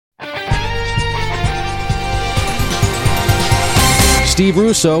Steve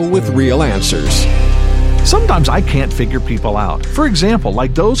Russo with Real Answers. Sometimes I can't figure people out. For example,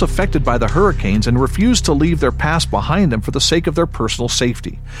 like those affected by the hurricanes and refuse to leave their past behind them for the sake of their personal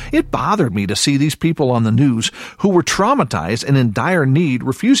safety. It bothered me to see these people on the news who were traumatized and in dire need,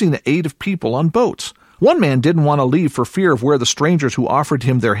 refusing the aid of people on boats. One man didn't want to leave for fear of where the strangers who offered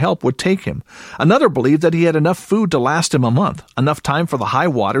him their help would take him. Another believed that he had enough food to last him a month, enough time for the high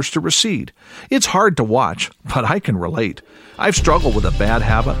waters to recede. It's hard to watch, but I can relate. I've struggled with a bad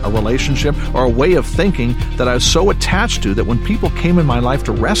habit, a relationship, or a way of thinking that I was so attached to that when people came in my life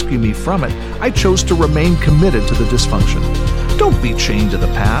to rescue me from it, I chose to remain committed to the dysfunction. Don't be chained to the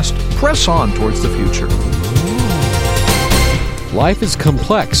past. Press on towards the future. Life is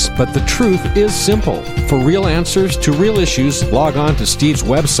complex, but the truth is simple. For real answers to real issues, log on to Steve's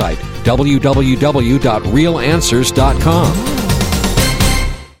website, www.realanswers.com.